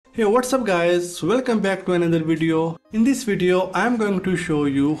Hey, what's up guys, welcome back to another video. In this video I am going to show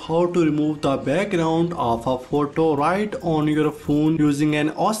you how to remove the background of a photo right on your phone using an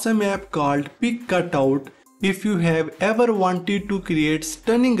awesome app called Pic Cutout. If you have ever wanted to create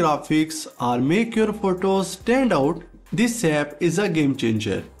stunning graphics or make your photos stand out, this app is a game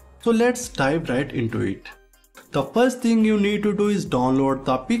changer. So let's dive right into it. The first thing you need to do is download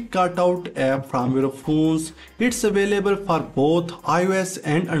the Pic Cutout app from your phones. It's available for both iOS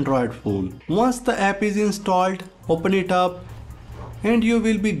and Android phone. Once the app is installed, open it up and you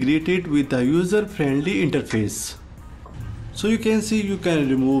will be greeted with a user-friendly interface. So you can see you can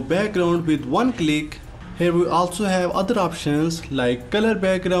remove background with one click. Here we also have other options like color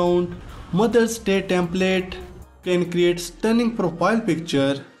background, Mother's Day template, you can create stunning profile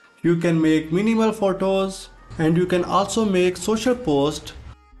picture, you can make minimal photos, and you can also make social posts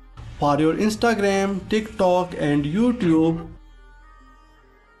for your Instagram, TikTok and YouTube.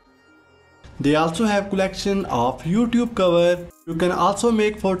 They also have collection of YouTube cover. You can also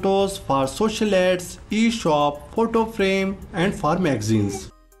make photos for social ads, e-shop, photo frame and for magazines.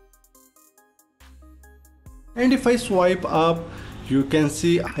 And if I swipe up, you can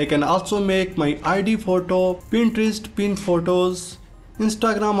see I can also make my ID photo, Pinterest pin photos,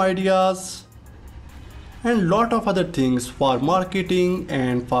 Instagram ideas, and lot of other things for marketing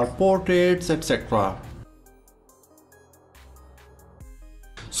and for portraits, etc.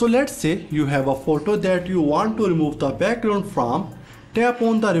 So let's say you have a photo that you want to remove the background from. Tap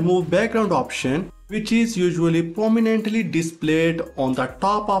on the remove background option, which is usually prominently displayed on the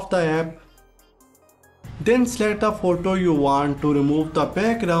top of the app. Then select the photo you want to remove the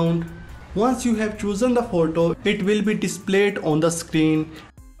background. Once you have chosen the photo, it will be displayed on the screen.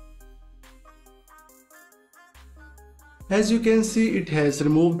 As you can see, it has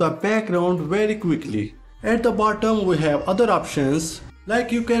removed the background very quickly. At the bottom we have other options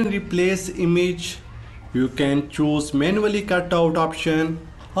like you can replace image, you can choose manually cut out option,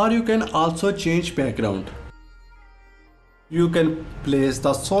 or you can also change background. You can place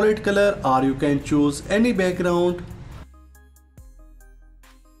the solid color or you can choose any background.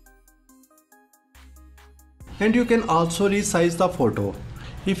 And you can also resize the photo.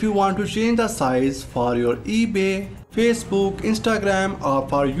 If you want to change the size for your eBay, Facebook, Instagram or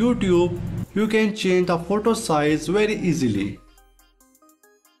for YouTube, you can change the photo size very easily.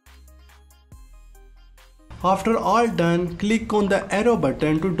 After all done, click on the arrow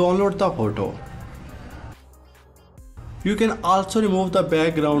button to download the photo. You can also remove the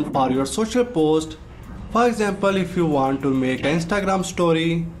background for your social post. For example, if you want to make an Instagram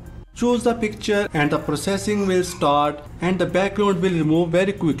story, choose the picture and the processing will start and the background will remove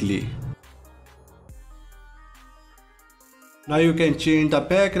very quickly. Now you can change the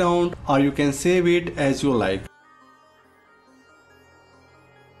background or you can save it as you like.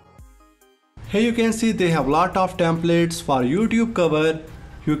 Here you can see they have lot of templates for YouTube cover.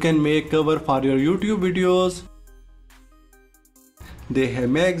 You can make cover for your YouTube videos. They have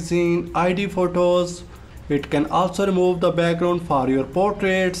magazine, ID photos. It can also remove the background for your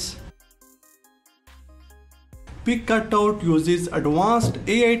portraits. Pic Cutout uses advanced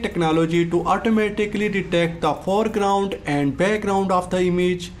AI technology to automatically detect the foreground and background of the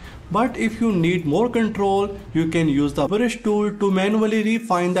image. But if you need more control, you can use the brush tool to manually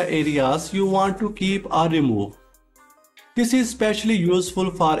refine the areas you want to keep or remove. This is especially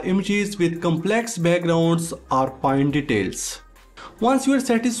useful for images with complex backgrounds or fine details. Once you are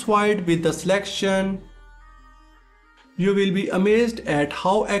satisfied with the selection, you will be amazed at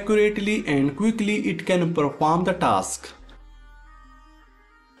how accurately and quickly it can perform the task.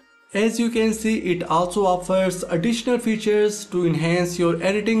 As you can see, it also offers additional features to enhance your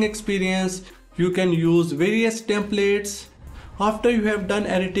editing experience. You can use various templates. After you have done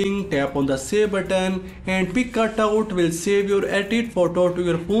editing, tap on the save button and Pic Cutout will save your edited photo to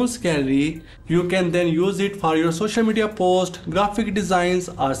your phone's gallery. You can then use it for your social media posts, graphic designs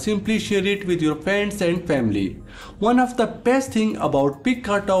or simply share it with your friends and family. One of the best things about Pic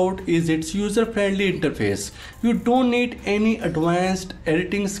Cutout is its user-friendly interface. You don't need any advanced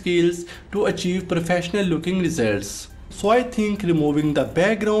editing skills to achieve professional looking results. So I think removing the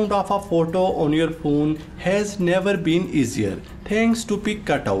background of a photo on your phone has never been easier thanks to Pic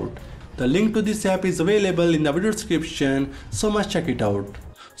Cutout. The link to this app is available in the video description, so must check it out.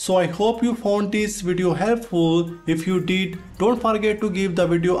 So I hope you found this video helpful. If you did, don't forget to give the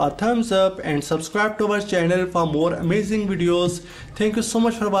video a thumbs up and subscribe to our channel for more amazing videos. Thank you so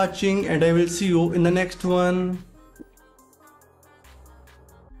much for watching and I will see you in the next one.